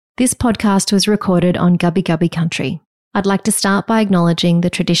This podcast was recorded on Gubbi Gubbi country. I'd like to start by acknowledging the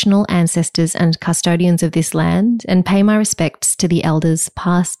traditional ancestors and custodians of this land and pay my respects to the elders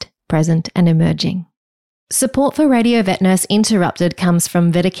past, present and emerging. Support for Radio Vet Nurse Interrupted comes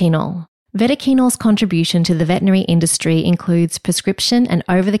from Vetiquinol. Vetiquinol's contribution to the veterinary industry includes prescription and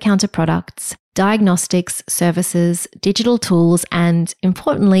over-the-counter products, diagnostics, services, digital tools and,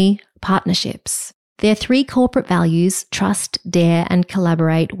 importantly, partnerships. Their 3 corporate values, trust, dare and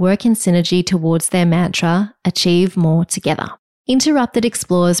collaborate, work in synergy towards their mantra, achieve more together. Interrupted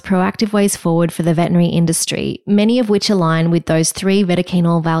explores proactive ways forward for the veterinary industry, many of which align with those 3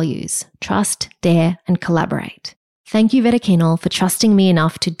 Vetiquinol values, trust, dare and collaborate. Thank you Vetiquinol for trusting me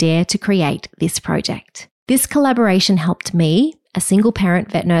enough to dare to create this project. This collaboration helped me, a single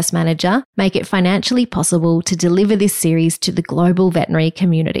parent vet nurse manager, make it financially possible to deliver this series to the global veterinary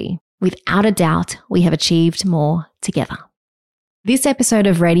community. Without a doubt, we have achieved more together. This episode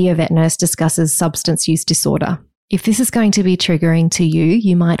of Radio Vet Nurse discusses substance use disorder. If this is going to be triggering to you,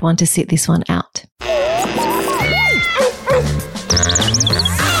 you might want to sit this one out.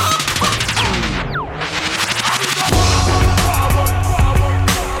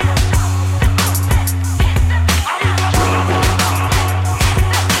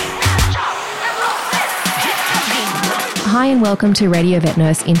 Hi and welcome to Radio Vet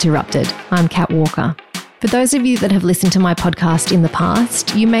Nurse Interrupted. I'm Kat Walker. For those of you that have listened to my podcast in the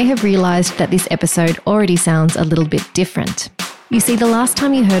past, you may have realised that this episode already sounds a little bit different. You see, the last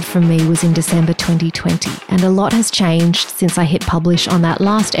time you heard from me was in December 2020, and a lot has changed since I hit publish on that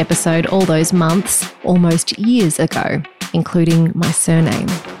last episode all those months, almost years ago, including my surname.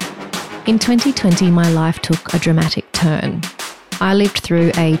 In 2020, my life took a dramatic turn. I lived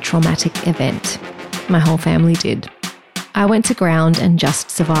through a traumatic event. My whole family did. I went to ground and just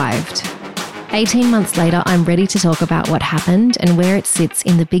survived. 18 months later, I'm ready to talk about what happened and where it sits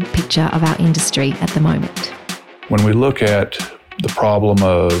in the big picture of our industry at the moment. When we look at the problem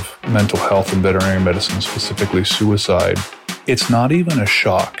of mental health and veterinary medicine, specifically suicide, it's not even a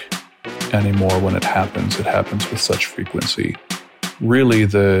shock anymore when it happens. It happens with such frequency. Really,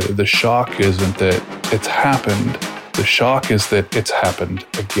 the shock isn't that it's happened. The shock is that it's happened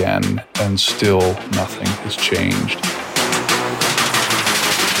again and still nothing has changed.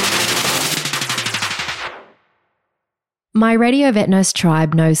 My Radio Vet Nurse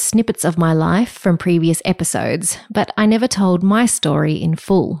tribe knows snippets of my life from previous episodes, but I never told my story in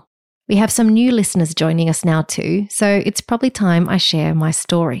full. We have some new listeners joining us now too, so it's probably time I share my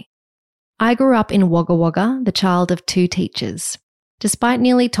story. I grew up in Wagga Wagga, the child of 2 teachers. Despite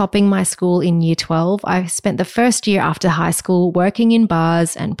nearly topping my school in Year 12, I spent the first year after high school working in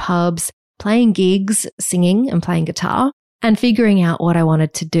bars and pubs, playing gigs, singing and playing guitar, and figuring out what I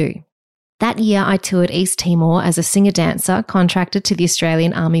wanted to do. That year, I toured East Timor as a singer-dancer contracted to the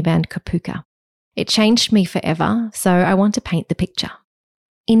Australian Army band Kapuka. It changed me forever, so I want to paint the picture.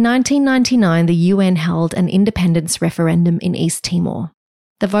 In 1999, the UN held an independence referendum in East Timor.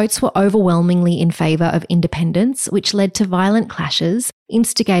 The votes were overwhelmingly in favour of independence, which led to violent clashes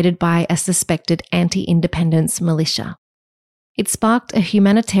instigated by a suspected anti-independence militia. It sparked a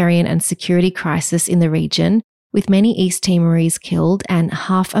humanitarian and security crisis in the region, with many East Timorese killed and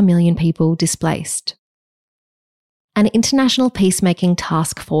 500,000 people displaced. An international peacemaking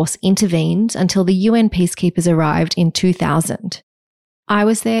task force intervened until the UN peacekeepers arrived in 2000. I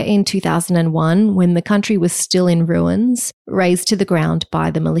was there in 2001 when the country was still in ruins, razed to the ground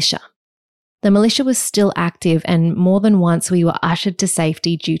by the militia. The militia was still active and more than once we were ushered to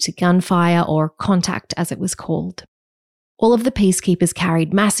safety due to gunfire or contact as it was called. All of the peacekeepers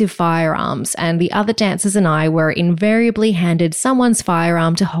carried massive firearms and the other dancers and I were invariably handed someone's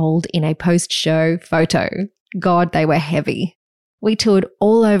firearm to hold in a post-show photo. God, they were heavy. We toured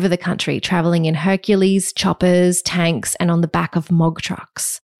all over the country, travelling in Hercules, choppers, tanks and on the back of MOG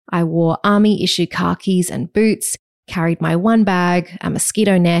trucks. I wore army-issue khakis and boots, carried my one bag, a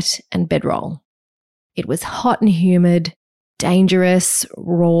mosquito net and bedroll. It was hot and humid, dangerous,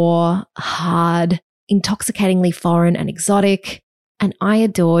 raw, hard, intoxicatingly foreign and exotic, and I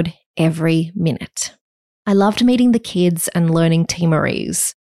adored every minute. I loved meeting the kids and learning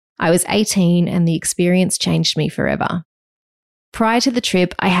Timorese. I was 18 and the experience changed me forever. Prior to the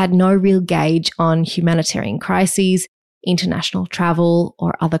trip, I had no real gauge on humanitarian crises, international travel,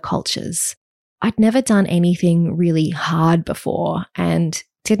 or other cultures. I'd never done anything really hard before and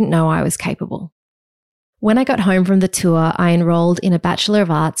didn't know I was capable. When I got home from the tour, I enrolled in a Bachelor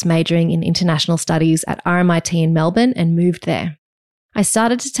of Arts majoring in International Studies at RMIT in Melbourne and moved there. I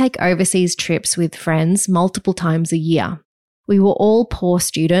started to take overseas trips with friends multiple times a year. We were all poor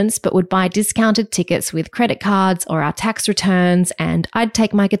students, but would buy discounted tickets with credit cards or our tax returns, and I'd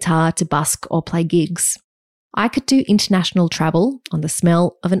take my guitar to busk or play gigs. I could do international travel on the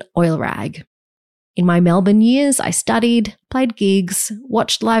smell of an oil rag. In my Melbourne years, I studied, played gigs,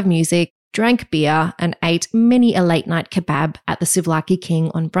 watched live music, drank beer, and ate many a late-night kebab at the Souvlaki King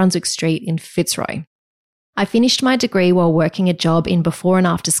on Brunswick Street in Fitzroy. I finished my degree while working a job in before and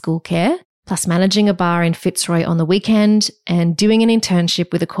after school care, plus managing a bar in Fitzroy on the weekend and doing an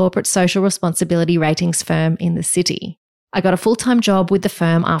internship with a corporate social responsibility ratings firm in the city. I got a full-time job with the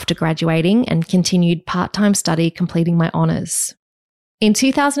firm after graduating and continued part-time study completing my honours. In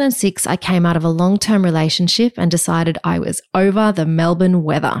 2006, I came out of a long-term relationship and decided I was over the Melbourne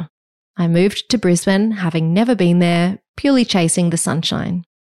weather. I moved to Brisbane, having never been there, purely chasing the sunshine.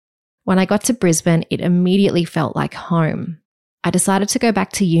 When I got to Brisbane, it immediately felt like home. I decided to go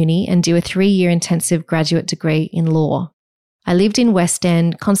back to uni and do a 3-year intensive graduate degree in law. I lived in West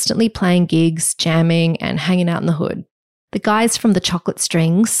End, constantly playing gigs, jamming, and hanging out in the hood. The guys from the Chocolate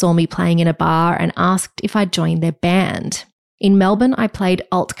Strings saw me playing in a bar and asked if I'd join their band. In Melbourne, I played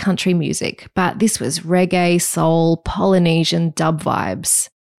alt country music, but this was reggae, soul, Polynesian dub vibes.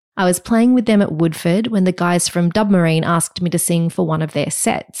 I was playing with them at Woodford when the guys from Dubmarine asked me to sing for one of their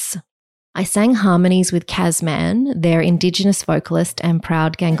sets. I sang harmonies with Kazman, their Indigenous vocalist and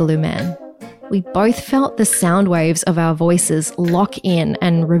proud Gangaloo man. We both felt the sound waves of our voices lock in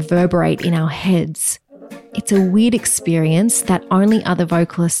and reverberate in our heads. It's a weird experience that only other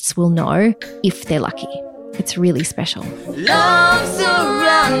vocalists will know if they're lucky. It's really special. Love's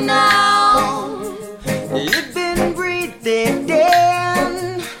around now, living, breathing,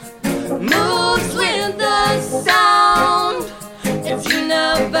 in, moves with the sound. It's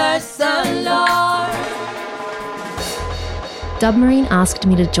universal law. Dubmarine asked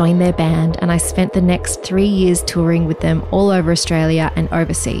me to join their band, and I spent the next 3 years touring with them all over Australia and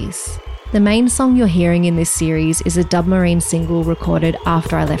overseas. The main song you're hearing in this series is a Dubmarine single recorded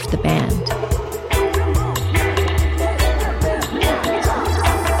after I left the band.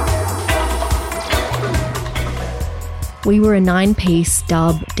 We were a 9-piece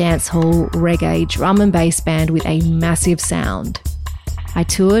dub, dancehall, reggae, drum and bass band with a massive sound. I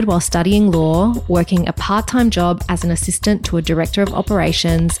toured while studying law, working a part-time job as an assistant to a director of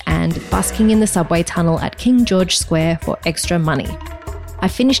operations and busking in the subway tunnel at King George Square for extra money. I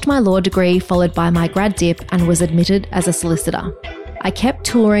finished my law degree followed by my grad dip and was admitted as a solicitor. I kept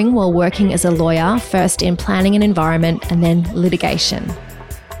touring while working as a lawyer, first in planning and environment and then litigation.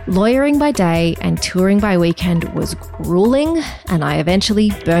 Lawyering by day and touring by weekend was grueling, and I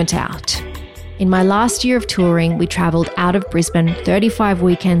eventually burnt out. In my last year of touring, we travelled out of Brisbane 35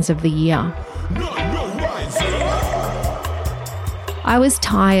 weekends of the year. I was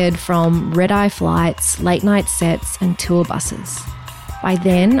tired from red-eye flights, late-night sets and tour buses. By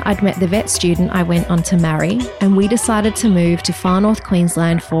then, I'd met the vet student I went on to marry, and we decided to move to far north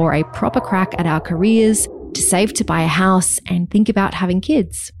Queensland for a proper crack at our careers, to save to buy a house and think about having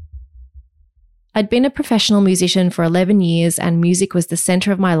kids. I'd been a professional musician for 11 years and music was the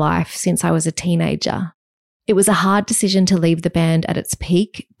centre of my life since I was a teenager. It was a hard decision to leave the band at its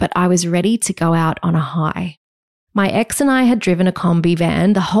peak, but I was ready to go out on a high. My ex and I had driven a Kombi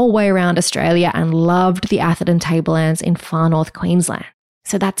van the whole way around Australia and loved the Atherton Tablelands in far north Queensland.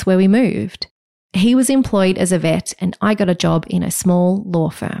 So that's where we moved. He was employed as a vet and I got a job in a small law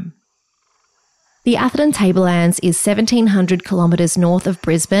firm. The Atherton Tablelands is 1,700 kilometres north of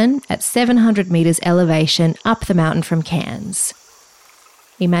Brisbane at 700 metres elevation up the mountain from Cairns.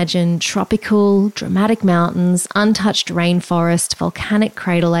 Imagine tropical, dramatic mountains, untouched rainforest, volcanic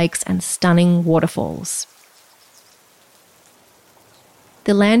crater lakes and stunning waterfalls.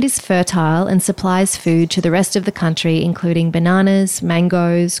 The land is fertile and supplies food to the rest of the country, including bananas,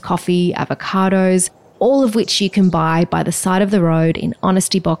 mangoes, coffee, avocados, all of which you can buy by the side of the road in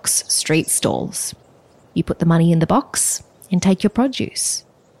Honesty Box street stalls. You put the money in the box and take your produce.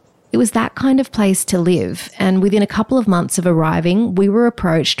 It was that kind of place to live, and within a couple of months of arriving, we were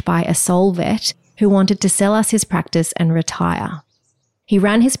approached by a soul vet who wanted to sell us his practice and retire. He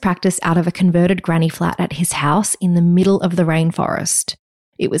ran his practice out of a converted granny flat at his house in the middle of the rainforest.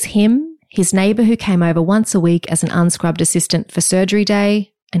 It was him, his neighbour who came over once a week as an unscrubbed assistant for surgery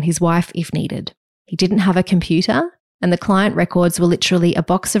day, and his wife if needed. He didn't have a computer, and the client records were literally a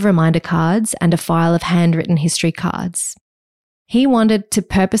box of reminder cards and a file of handwritten history cards. He wanted to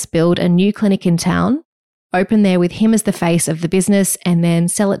purpose-build a new clinic in town, open there with him as the face of the business, and then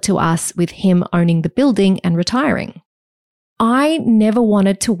sell it to us with him owning the building and retiring. I never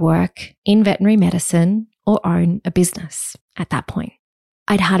wanted to work in veterinary medicine or own a business at that point.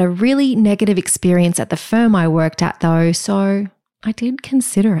 I'd had a really negative experience at the firm I worked at though, so I did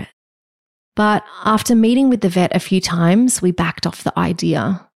consider it. But after meeting with the vet a few times, we backed off the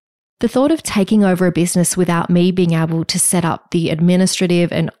idea. The thought of taking over a business without me being able to set up the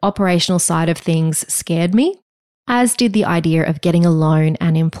administrative and operational side of things scared me, as did the idea of getting a loan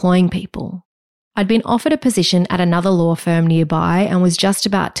and employing people. I'd been offered a position at another law firm nearby and was just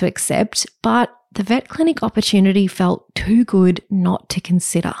about to accept, but the vet clinic opportunity felt too good not to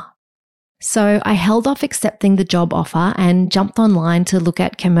consider. So I held off accepting the job offer and jumped online to look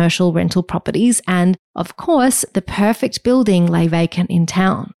at commercial rental properties, and of course, the perfect building lay vacant in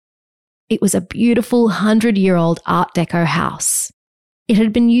town. It was a beautiful 100-year-old Art Deco house. It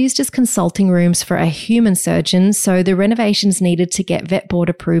had been used as consulting rooms for a human surgeon, so the renovations needed to get vet board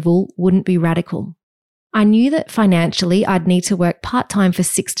approval wouldn't be radical. I knew that financially I'd need to work part-time for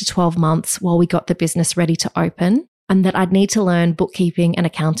 6 to 12 months while we got the business ready to open, and that I'd need to learn bookkeeping and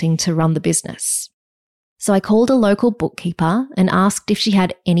accounting to run the business. So I called a local bookkeeper and asked if she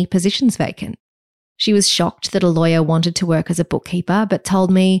had any positions vacant. She was shocked that a lawyer wanted to work as a bookkeeper, but told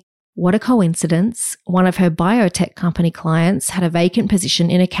me, what a coincidence, one of her biotech company clients had a vacant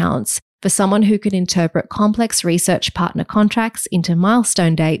position in accounts for someone who could interpret complex research partner contracts into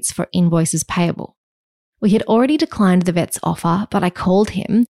milestone dates for invoices payable. We had already declined the vet's offer, but I called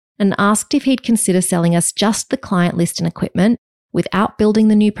him and asked if he'd consider selling us just the client list and equipment without building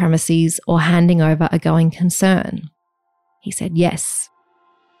the new premises or handing over a going concern. He said yes.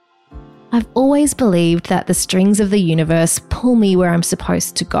 I've always believed that the strings of the universe pull me where I'm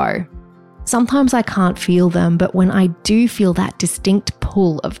supposed to go. Sometimes I can't feel them, but when I do feel that distinct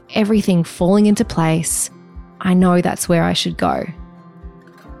pull of everything falling into place, I know that's where I should go.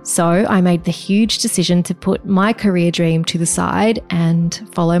 So I made the huge decision to put my career dream to the side and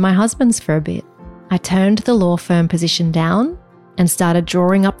follow my husband's for a bit. I turned the law firm position down and started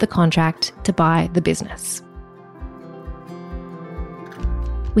drawing up the contract to buy the business.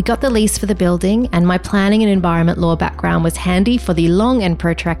 We got the lease for the building, and my planning and environment law background was handy for the long and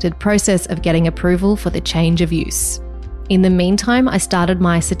protracted process of getting approval for the change of use. In the meantime, I started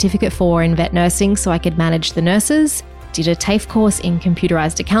my Certificate 4 in vet nursing so I could manage the nurses, did a TAFE course in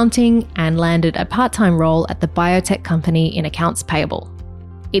computerised accounting, and landed a part-time role at the biotech company in accounts payable.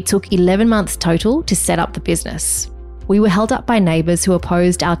 It took 11 months total to set up the business. We were held up by neighbours who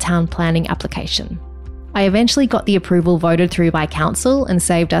opposed our town planning application. I eventually got the approval voted through by council and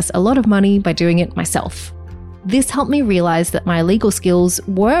saved us a lot of money by doing it myself. This helped me realise that my legal skills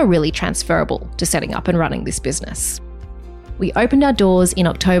were really transferable to setting up and running this business. We opened our doors in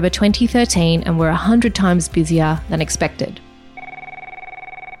October 2013 and were 100 times busier than expected.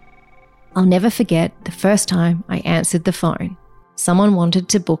 I'll never forget the first time I answered the phone. Someone wanted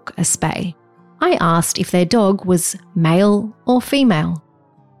to book a spay. I asked if their dog was male or female.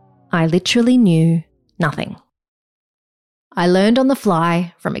 I literally knew nothing. I learned on the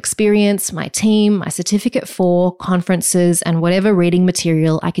fly from experience, my team, my Certificate 4, conferences, and whatever reading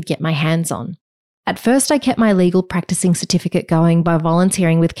material I could get my hands on. At first, I kept my legal practicing certificate going by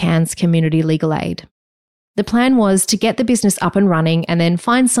volunteering with Cairns Community Legal Aid. The plan was to get the business up and running and then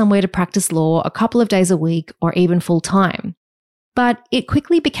find somewhere to practice law a couple of days a week or even full time. But it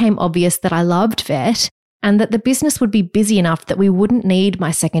quickly became obvious that I loved vet and that the business would be busy enough that we wouldn't need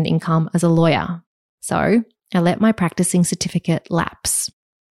my second income as a lawyer. So I let my practicing certificate lapse.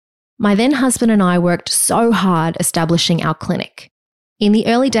 My then husband and I worked so hard establishing our clinic. In the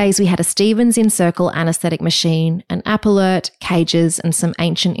early days, we had a Stevens in-circle anaesthetic machine, an app alert, cages, and some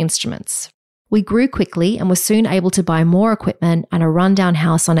ancient instruments. We grew quickly and were soon able to buy more equipment and a rundown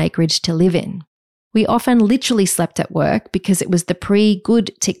house on acreage to live in. We often literally slept at work because it was the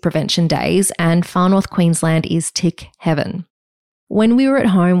pre-good tick prevention days and Far North Queensland is tick heaven. When we were at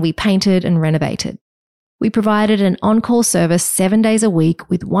home, we painted and renovated. We provided an on-call service 7 days a week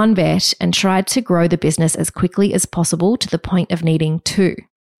with one vet and tried to grow the business as quickly as possible to the point of needing 2.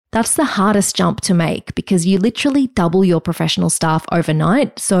 That's the hardest jump to make because you literally double your professional staff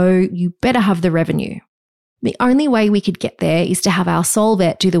overnight, so you better have the revenue. The only way we could get there is to have our sole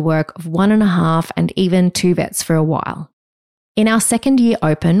vet do the work of 1.5 and even 2 vets for a while. In our second year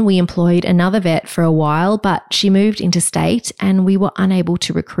open, we employed another vet for a while, but she moved interstate and we were unable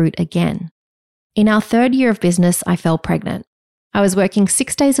to recruit again. In our third year of business, I fell pregnant. I was working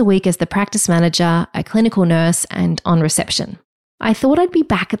 6 days a week as the practice manager, a clinical nurse, and on reception. I thought I'd be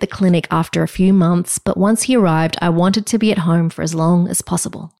back at the clinic after a few months, but once he arrived, I wanted to be at home for as long as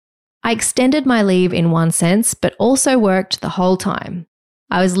possible. I extended my leave in one sense, but also worked the whole time.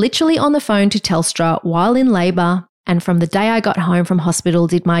 I was literally on the phone to Telstra while in labour, and from the day I got home from hospital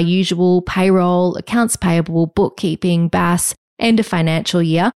did my usual payroll, accounts payable, bookkeeping, BAS, end of financial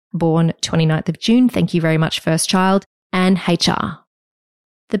year, born 29th of June, thank you very much, first child, and HR.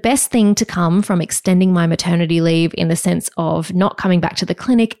 The best thing to come from extending my maternity leave in the sense of not coming back to the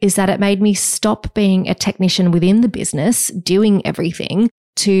clinic is that it made me stop being a technician within the business, doing everything,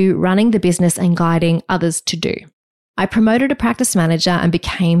 to running the business and guiding others to do. I promoted a practice manager and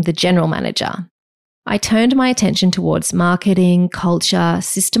became the general manager. I turned my attention towards marketing, culture,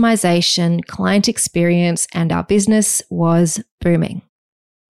 systemization, client experience, and our business was booming.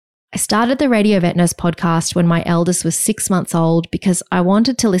 I started the Radio Vet Nurse podcast when my eldest was 6 months old because I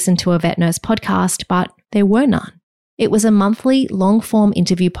wanted to listen to a vet nurse podcast, but there were none. It was a monthly long-form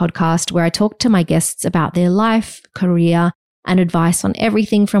interview podcast where I talked to my guests about their life, career, and advice on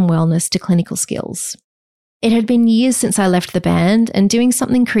everything from wellness to clinical skills. It had been years since I left the band, and doing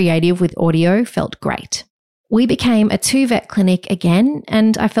something creative with audio felt great. We became a 2-vet clinic again,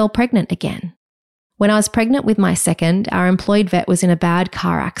 and I fell pregnant again. When I was pregnant with my second, our employed vet was in a bad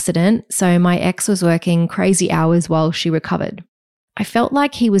car accident, so my ex was working crazy hours while she recovered. I felt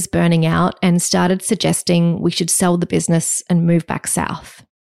like he was burning out and started suggesting we should sell the business and move back south.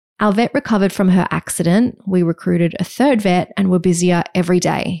 Our vet recovered from her accident, we recruited a third vet and were busier every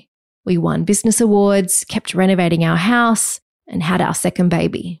day. We won business awards, kept renovating our house, and had our second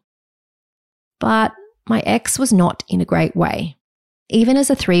baby. But my ex was not in a great way. Even as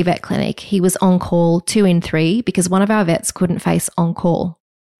a 3-vet clinic, he was on call 2 in 3 because one of our vets couldn't face on call.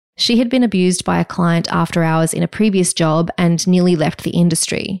 She had been abused by a client after hours in a previous job and nearly left the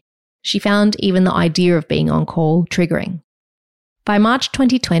industry. She found even the idea of being on call triggering. By March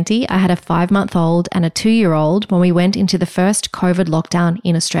 2020, I had a 5-month-old and a 2-year-old when we went into the first COVID lockdown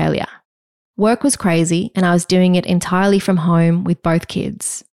in Australia. Work was crazy and I was doing it entirely from home with both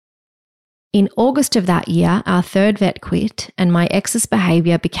kids. In August of that year, our third vet quit and my ex's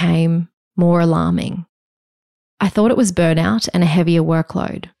behaviour became more alarming. I thought it was burnout and a heavier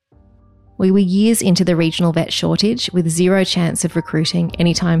workload. We were years into the regional vet shortage with zero chance of recruiting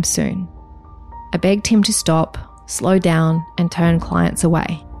anytime soon. I begged him to stop, slow down, and turn clients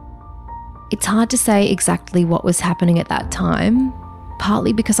away. It's hard to say exactly what was happening at that time,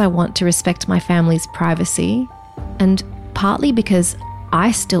 partly because I want to respect my family's privacy, and partly because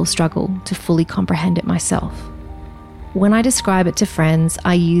I still struggle to fully comprehend it myself. When I describe it to friends,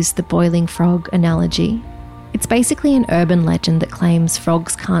 I use the boiling frog analogy. It's basically an urban legend that claims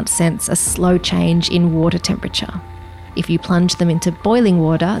frogs can't sense a slow change in water temperature. If you plunge them into boiling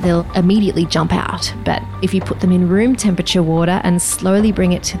water, they'll immediately jump out. But if you put them in room temperature water and slowly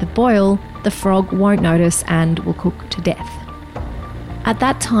bring it to the boil, the frog won't notice and will cook to death. At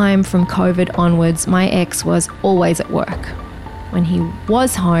that time, from COVID onwards, my ex was always at work. When he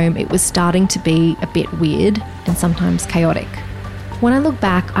was home, it was starting to be a bit weird and sometimes chaotic. When I look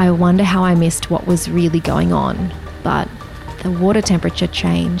back, I wonder how I missed what was really going on, but the water temperature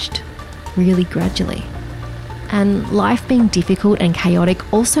changed really gradually. And life being difficult and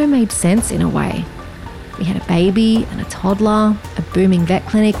chaotic also made sense in a way. We had a baby and a toddler, a booming vet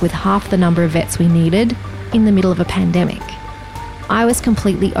clinic with half the number of vets we needed in the middle of a pandemic. I was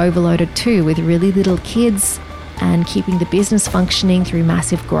completely overloaded too, with really little kids and keeping the business functioning through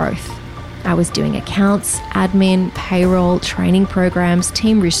massive growth. I was doing accounts, admin, payroll, training programs,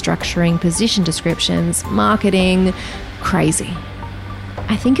 team restructuring, position descriptions, marketing, crazy.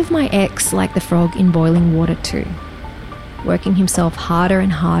 I think of my ex like the frog in boiling water too, working himself harder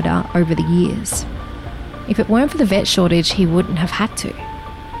and harder over the years. If it weren't for the vet shortage, he wouldn't have had to.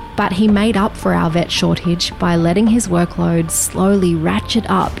 But he made up for our vet shortage by letting his workload slowly ratchet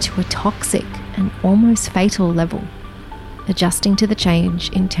up to a toxic and almost fatal level, adjusting to the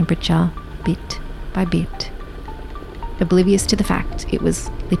change in temperature bit by bit, oblivious to the fact it was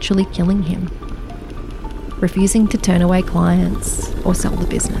literally killing him, refusing to turn away clients or sell the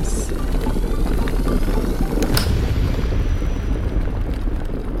business.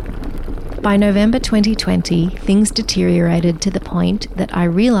 By November 2020, things deteriorated to the point that I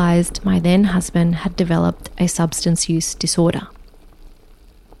realised my then husband had developed a substance use disorder.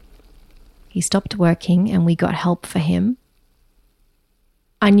 He stopped working and we got help for him.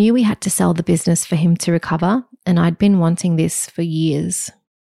 I knew we had to sell the business for him to recover, and I'd been wanting this for years.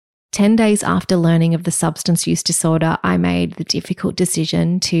 10 days after learning of the substance use disorder, I made the difficult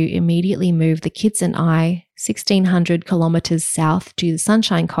decision to immediately move the kids and I 1,600 kilometres south to the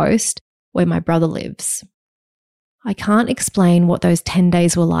Sunshine Coast, where my brother lives. I can't explain what those 10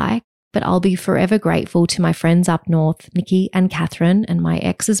 days were like, but I'll be forever grateful to my friends up north, Nikki and Catherine, and my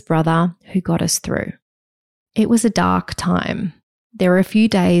ex's brother, who got us through. It was a dark time. There were a few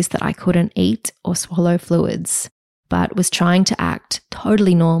days that I couldn't eat or swallow fluids, but was trying to act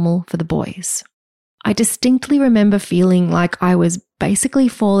totally normal for the boys. I distinctly remember feeling like I was basically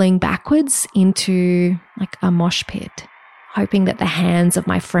falling backwards into like a mosh pit, hoping that the hands of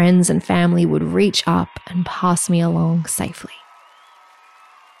my friends and family would reach up and pass me along safely.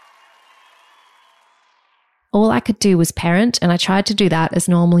 All I could do was parent, and I tried to do that as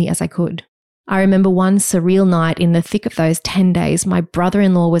normally as I could. I remember one surreal night in the thick of those 10 days, my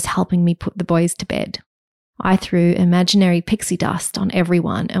brother-in-law was helping me put the boys to bed. I threw imaginary pixie dust on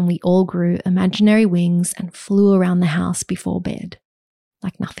everyone, and we all grew imaginary wings and flew around the house before bed,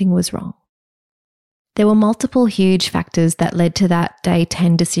 like nothing was wrong. There were multiple huge factors that led to that day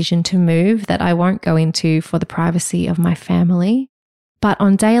 10 decision to move that I won't go into for the privacy of my family, but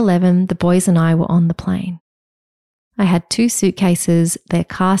on day 11, the boys and I were on the plane. I had 2 suitcases, their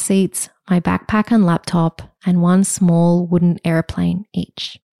car seats, my backpack and laptop, and 1 small wooden aeroplane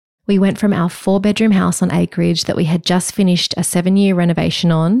each. We went from our 4-bedroom house on acreage that we had just finished a 7-year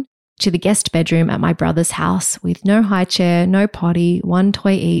renovation on to the guest bedroom at my brother's house with no high chair, no potty, 1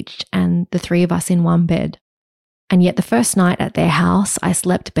 toy each, and the 3 of us in 1 bed. And yet the first night at their house, I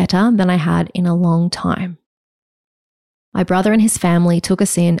slept better than I had in a long time. My brother and his family took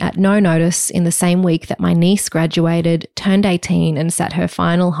us in at no notice in the same week that my niece graduated, turned 18, and sat her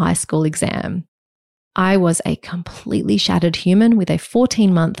final high school exam. I was a completely shattered human with a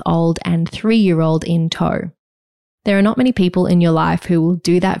 14-month-old and 3-year-old in tow. There are not many people in your life who will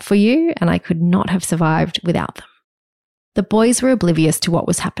do that for you, and I could not have survived without them. The boys were oblivious to what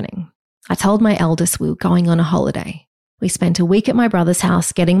was happening. I told my eldest we were going on a holiday. We spent a week at my brother's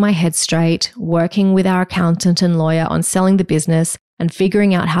house getting my head straight, working with our accountant and lawyer on selling the business and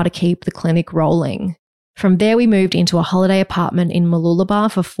figuring out how to keep the clinic rolling. From there, we moved into a holiday apartment in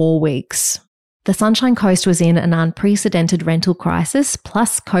Mooloolaba for 4 weeks. The Sunshine Coast was in an unprecedented rental crisis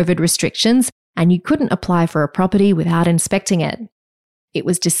plus COVID restrictions, and you couldn't apply for a property without inspecting it. It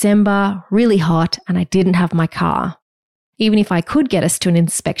was December, really hot, and I didn't have my car. Even if I could get us to an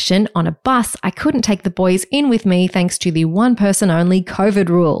inspection on a bus, I couldn't take the boys in with me thanks to the 1-person-only COVID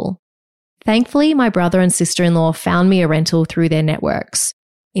rule. Thankfully, my brother and sister-in-law found me a rental through their networks.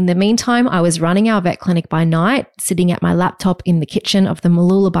 In the meantime, I was running our vet clinic by night, sitting at my laptop in the kitchen of the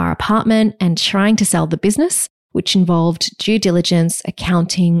Mooloolaba apartment and trying to sell the business, which involved due diligence,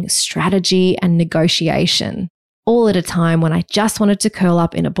 accounting, strategy, and negotiation, all at a time when I just wanted to curl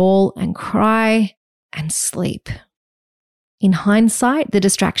up in a ball and cry and sleep. In hindsight, the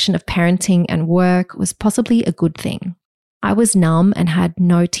distraction of parenting and work was possibly a good thing. I was numb and had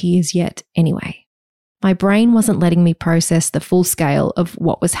no tears yet anyway. My brain wasn't letting me process the full scale of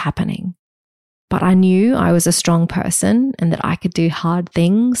what was happening. But I knew I was a strong person and that I could do hard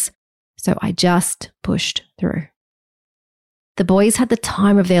things, so I just pushed through. The boys had the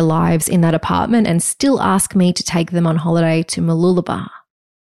time of their lives in that apartment and still ask me to take them on holiday to Mooloolaba.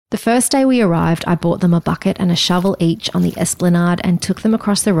 The first day we arrived, I bought them a bucket and a shovel each on the esplanade and took them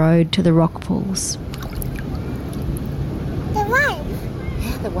across the road to the rock pools. The waves?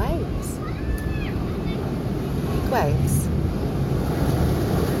 Yeah, the waves. Big waves.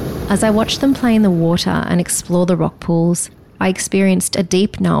 As I watched them play in the water and explore the rock pools, I experienced a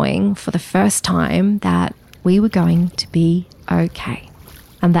deep knowing for the first time that we were going to be okay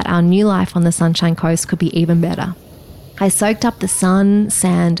and that our new life on the Sunshine Coast could be even better. I soaked up the sun,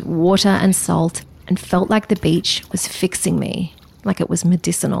 sand, water and salt and felt like the beach was fixing me, like it was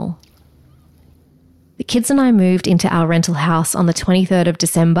medicinal. The kids and I moved into our rental house on the 23rd of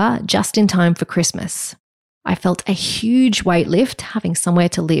December, just in time for Christmas. I felt a huge weight lift having somewhere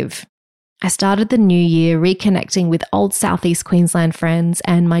to live. I started the new year reconnecting with old Southeast Queensland friends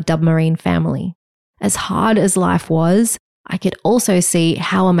and my Dubmarine family. As hard as life was, I could also see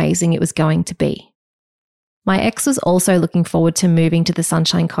how amazing it was going to be. My ex was also looking forward to moving to the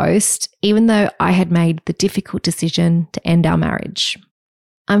Sunshine Coast, even though I had made the difficult decision to end our marriage.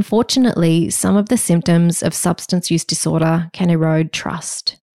 Unfortunately, some of the symptoms of substance use disorder can erode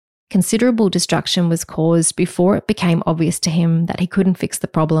trust. Considerable destruction was caused before it became obvious to him that he couldn't fix the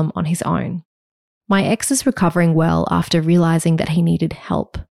problem on his own. My ex is recovering well after realizing that he needed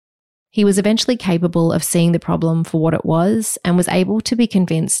help. He was eventually capable of seeing the problem for what it was and was able to be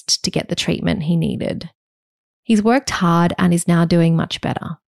convinced to get the treatment he needed. He's worked hard and is now doing much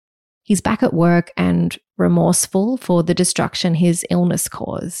better. He's back at work and remorseful for the destruction his illness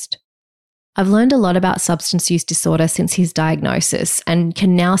caused. I've learned a lot about substance use disorder since his diagnosis and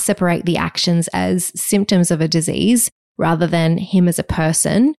can now separate the actions as symptoms of a disease rather than him as a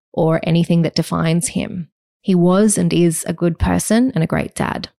person or anything that defines him. He was and is a good person and a great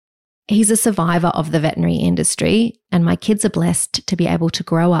dad. He's a survivor of the veterinary industry, and my kids are blessed to be able to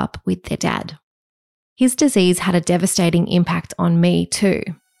grow up with their dad. His disease had a devastating impact on me too.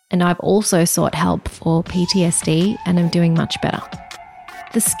 and I've also sought help for PTSD and am doing much better.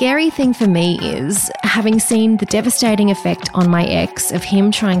 The scary thing for me is having seen the devastating effect on my ex of him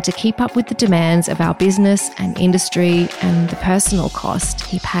trying to keep up with the demands of our business and industry and the personal cost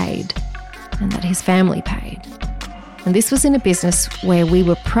he paid and that his family paid. And this was in a business where we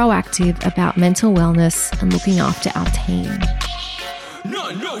were proactive about mental wellness and looking after our team.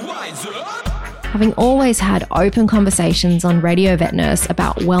 Having always had open conversations on Radio Vet Nurse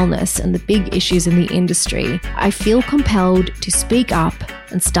about wellness and the big issues in the industry, I feel compelled to speak up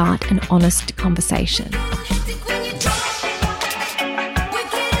and start an honest conversation.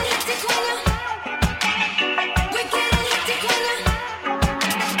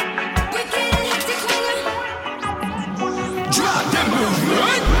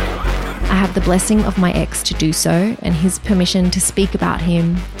 I have the blessing of my ex to do so and his permission to speak about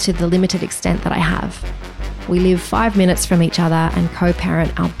him to the limited extent that I have. We live 5 minutes from each other and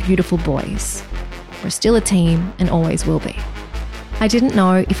co-parent our beautiful boys. We're still a team and always will be. I didn't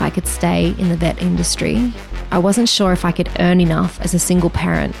know if I could stay in the vet industry. I wasn't sure if I could earn enough as a single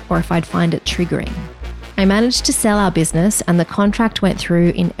parent or if I'd find it triggering. I managed to sell our business and the contract went through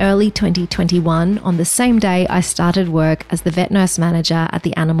in early 2021 on the same day I started work as the vet nurse manager at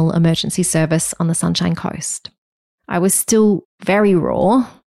the Animal Emergency Service on the Sunshine Coast. I was still very raw.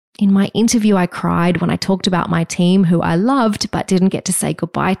 In my interview, I cried when I talked about my team who I loved but didn't get to say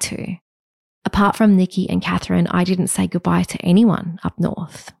goodbye to. Apart from Nikki and Catherine, I didn't say goodbye to anyone up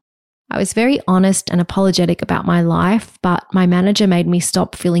north. I was very honest and apologetic about my life, but my manager made me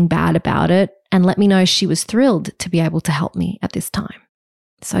stop feeling bad about it and let me know she was thrilled to be able to help me at this time.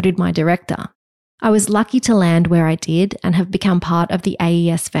 So did my director. I was lucky to land where I did and have become part of the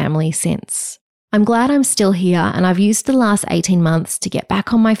AES family since. I'm glad I'm still here and I've used the last 18 months to get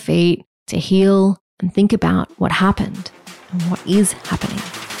back on my feet, to heal and think about what happened and what is happening.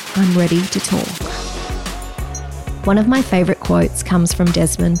 I'm ready to talk. One of my favourite quotes comes from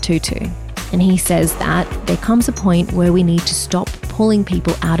Desmond Tutu, and he says that there comes a point where we need to stop pulling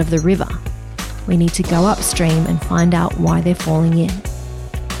people out of the river. We need to go upstream and find out why they're falling in.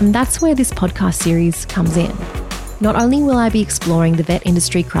 And that's where this podcast series comes in. Not only will I be exploring the vet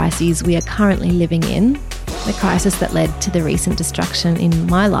industry crises we are currently living in, the crisis that led to the recent destruction in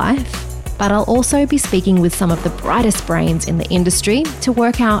my life, but I'll also be speaking with some of the brightest brains in the industry to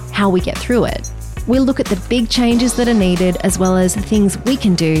work out how we get through it. We'll look at the big changes that are needed as well as things we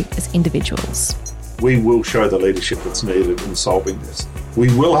can do as individuals. We will show the leadership that's needed in solving this.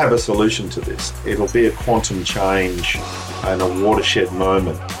 We will have a solution to this. It'll be a quantum change and a watershed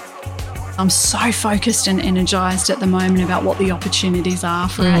moment. I'm so focused and energised at the moment about what the opportunities are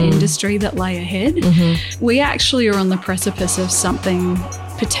for our industry that lay ahead. We actually are on the precipice of something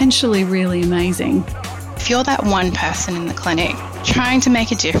potentially really amazing. If you're that one person in the clinic trying to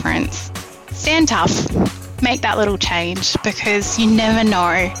make a difference, stand tough, make that little change, because you never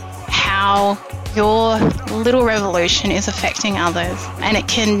know how your little revolution is affecting others. And it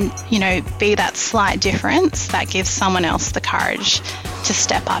can, be that slight difference that gives someone else the courage to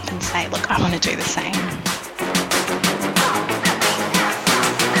step up and say, look, I want to do the same.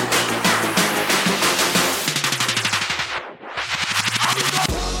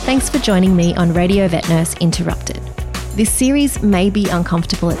 Thanks for joining me on Radio Vet Nurse Interrupted. This series may be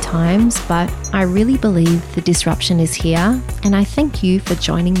uncomfortable at times, but I really believe the disruption is here, and I thank you for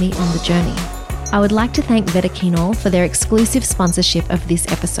joining me on the journey. I would like to thank Vetaquinol for their exclusive sponsorship of this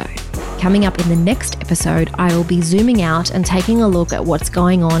episode. Coming up in the next episode, I will be zooming out and taking a look at what's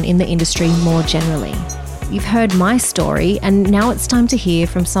going on in the industry more generally. You've heard my story, and now it's time to hear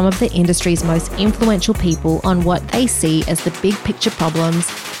from some of the industry's most influential people on what they see as the big picture problems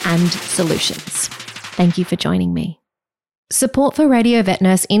and solutions. Thank you for joining me. Support for Radio Vet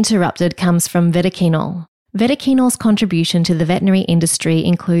Nurse Interrupted comes from Vetaquinol. Vetaquinol's contribution to the veterinary industry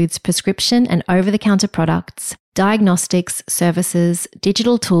includes prescription and over-the-counter products, diagnostics, services,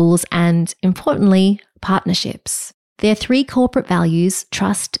 digital tools, and, importantly, partnerships. Their 3 corporate values,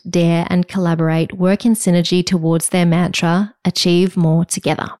 trust, dare, and collaborate, work in synergy towards their mantra, achieve more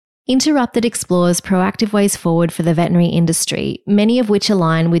together. Interrupted explores proactive ways forward for the veterinary industry, many of which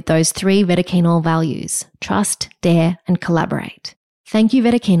align with those 3 Vetaquinol values, trust, dare, and collaborate. Thank you,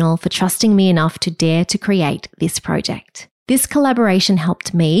 Vetaquinol, for trusting me enough to dare to create this project. This collaboration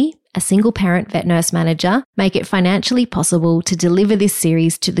helped me, a single parent vet nurse manager, make it financially possible to deliver this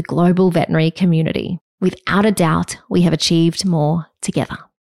series to the global veterinary community. Without a doubt, we have achieved more together.